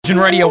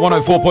Virgin Radio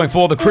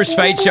 104.4, the Chris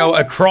Fade Show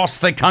across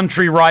the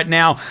country right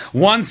now.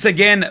 Once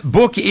again,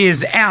 book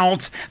is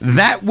out.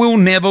 That Will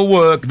Never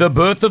Work, The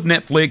Birth of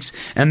Netflix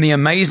and the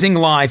Amazing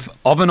Life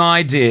of an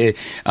Idea.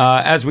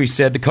 As we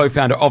said, the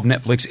co-founder of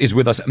Netflix is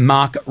with us,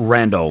 Marc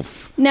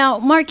Randolph. Now,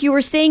 Marc, you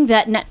were saying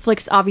that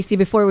Netflix, obviously,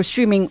 before it was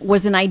streaming,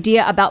 was an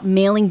idea about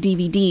mailing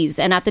DVDs.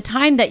 And at the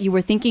time that you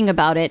were thinking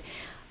about it,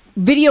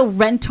 video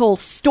rental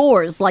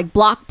stores like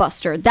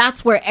Blockbuster,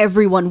 that's where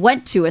everyone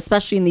went to,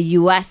 especially in the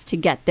U.S., to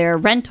get their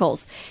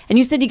rentals. And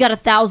you said you got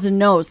 1,000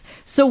 no's.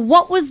 So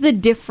what was the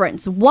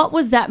difference? What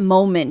was that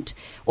moment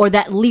or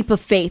that leap of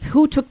faith?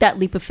 Who took that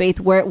leap of faith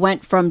where it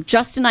went from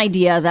just an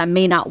idea that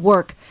may not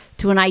work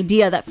to an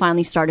idea that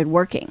finally started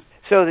working?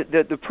 So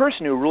the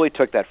person who really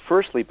took that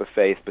first leap of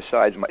faith,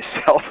 besides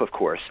myself, of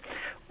course,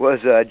 was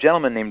a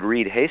gentleman named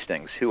Reed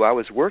Hastings, who I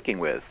was working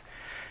with.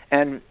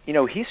 And, you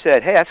know, he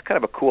said, hey, that's kind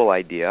of a cool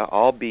idea.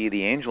 I'll be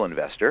the angel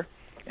investor,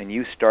 and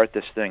you start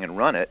this thing and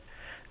run it,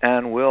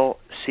 and we'll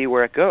see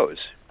where it goes.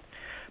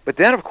 But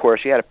then, of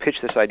course, you had to pitch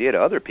this idea to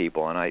other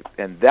people,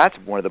 and that's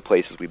one of the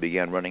places we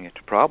began running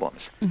into problems.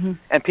 Mm-hmm.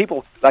 And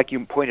people, like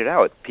you pointed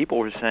out, people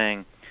were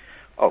saying,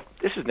 oh,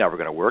 this is never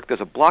going to work.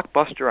 There's a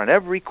Blockbuster on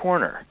every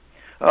corner.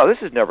 Oh, this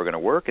is never going to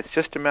work. It's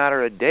just a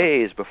matter of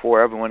days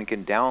before everyone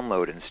can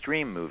download and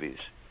stream movies.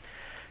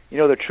 You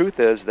know, the truth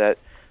is that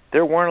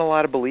there weren't a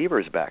lot of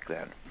believers back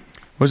then.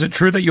 Was it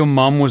true that your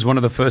mum was one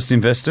of the first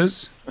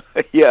investors?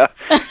 Yeah.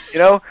 You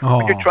know,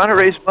 when you're trying to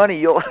raise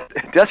money,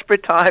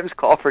 desperate times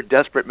call for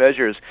desperate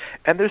measures.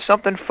 And there's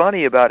something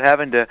funny about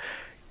having to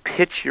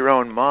pitch your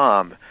own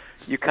mom.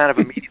 You kind of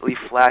immediately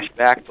flash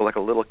back to like a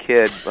little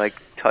kid, like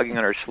tugging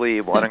on her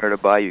sleeve, wanting her to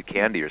buy you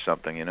candy or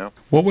something, you know?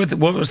 What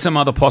were some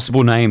other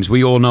possible names?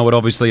 We all know it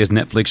obviously as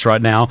Netflix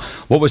right now.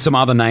 What were some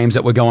other names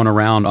that were going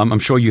around? I'm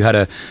sure you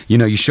had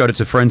you showed it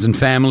to friends and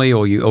family,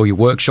 or you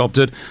workshopped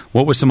it.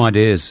 What were some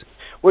ideas?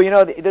 Well, you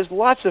know,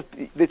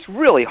 it's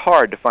really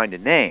hard to find a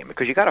name,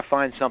 because you got to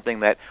find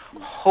something that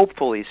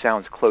hopefully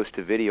sounds close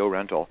to video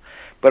rental,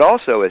 but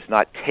also is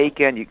not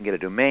taken. You can get a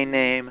domain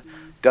name,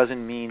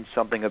 doesn't mean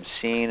something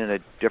obscene in a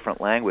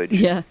different language.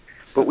 Yeah.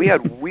 But we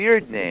had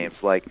weird names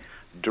like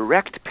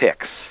Direct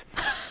Pix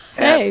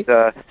and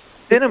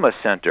Cinema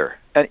Center.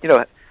 And, you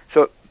know,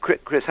 so,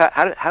 Chris,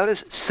 how does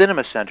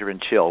Cinema Center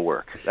and Chill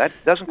work? That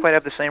doesn't quite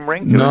have the same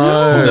ring to it.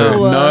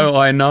 No,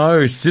 I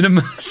know.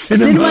 Cinema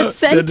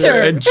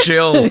Center and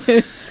Chill.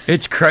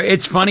 It's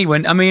funny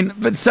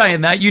but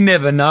saying that, you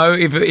never know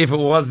if it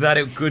was that,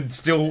 it could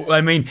still,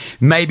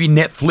 maybe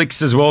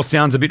Netflix as well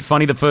sounds a bit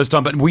funny the first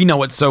time, but we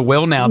know it so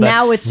well now.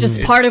 Now it's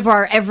just part of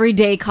our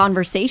everyday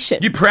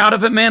conversation. You proud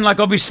of it, man?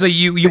 Like, obviously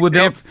you were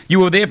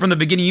there from the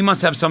beginning. You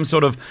must have some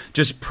sort of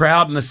just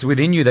proudness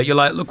within you that you're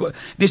like, look,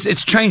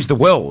 it's changed the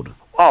world.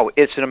 Oh,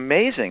 it's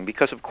amazing,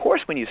 because of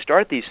course when you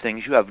start these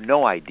things, you have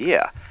no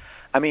idea.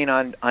 I mean,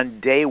 on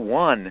day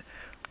one,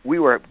 we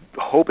were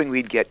hoping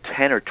we'd get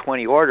 10 or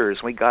 20 orders,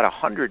 and we got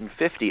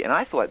 150, and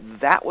I thought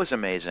that was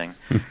amazing.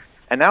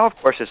 And now, of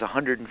course, there's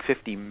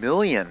 150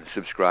 million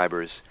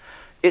subscribers.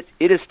 It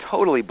has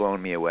totally blown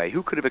me away.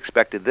 Who could have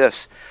expected this?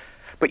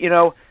 But, you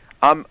know,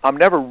 I'm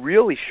never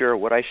really sure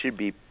what I should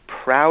be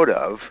proud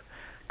of,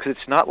 because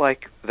it's not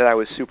like that I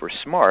was super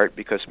smart,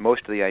 because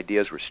most of the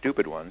ideas were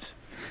stupid ones.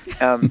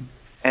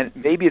 And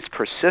maybe it's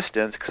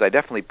persistence, because I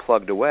definitely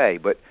plugged away,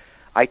 but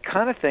I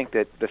kind of think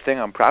that the thing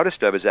I'm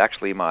proudest of is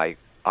actually my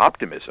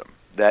optimism,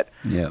 that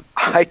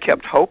I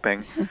kept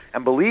hoping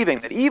and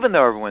believing that even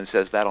though everyone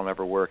says that'll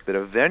never work, that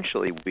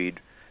eventually we'd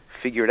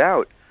figure it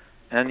out.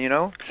 And, you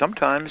know,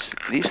 sometimes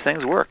these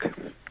things work.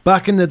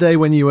 Back in the day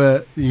when you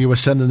were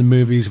sending the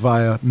movies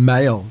via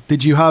mail,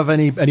 did you have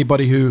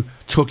anybody who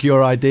took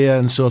your idea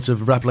and sort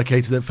of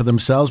replicated it for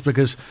themselves?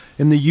 Because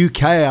in the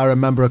UK, I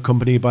remember a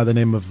company by the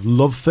name of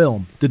Love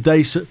Film.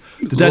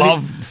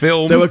 Love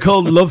Film? They were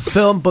called Love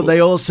Film, but they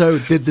also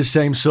did the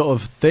same sort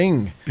of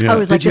thing. Yeah. Oh, it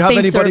was like the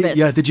same service.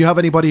 Yeah, did you have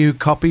anybody who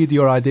copied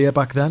your idea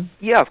back then?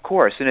 Yeah, of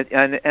course. And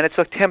it's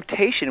a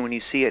temptation when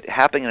you see it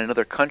happening in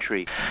another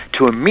country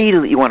to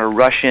immediately want to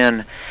rush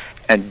in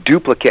and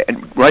duplicate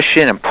and rush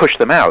in and push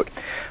them out.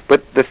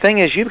 But the thing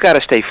is, you've got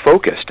to stay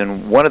focused,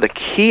 and one of the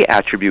key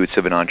attributes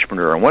of an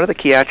entrepreneur, and one of the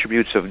key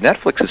attributes of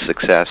Netflix's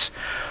success,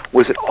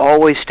 was it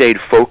always stayed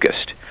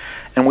focused.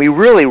 And we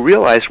really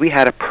realized we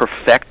had to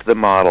perfect the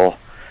model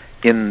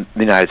in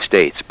the United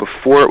States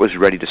before it was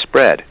ready to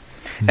spread.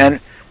 Mm-hmm. And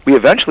we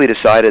eventually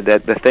decided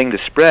that the thing to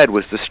spread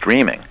was the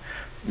streaming,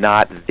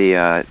 not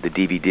the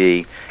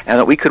DVD, and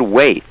that we could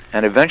wait.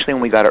 And eventually,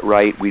 when we got it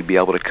right, we'd be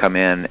able to come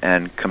in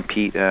and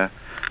compete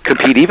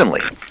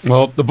evenly.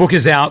 Well, the book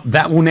is out.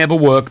 That Will Never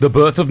Work, The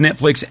Birth of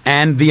Netflix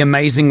and the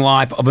Amazing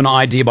Life of an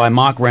Idea by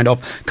Marc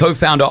Randolph,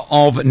 co-founder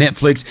of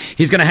Netflix.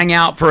 He's going to hang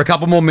out for a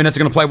couple more minutes.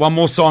 We're going to play one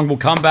more song. We'll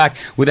come back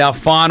with our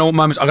final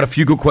moments. I've got a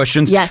few good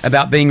questions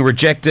about being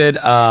rejected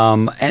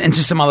and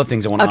just some other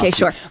things I want to ask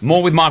you. Okay, sure.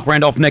 More with Marc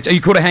Randolph next. Are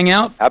you cool to hang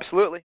out? Absolutely.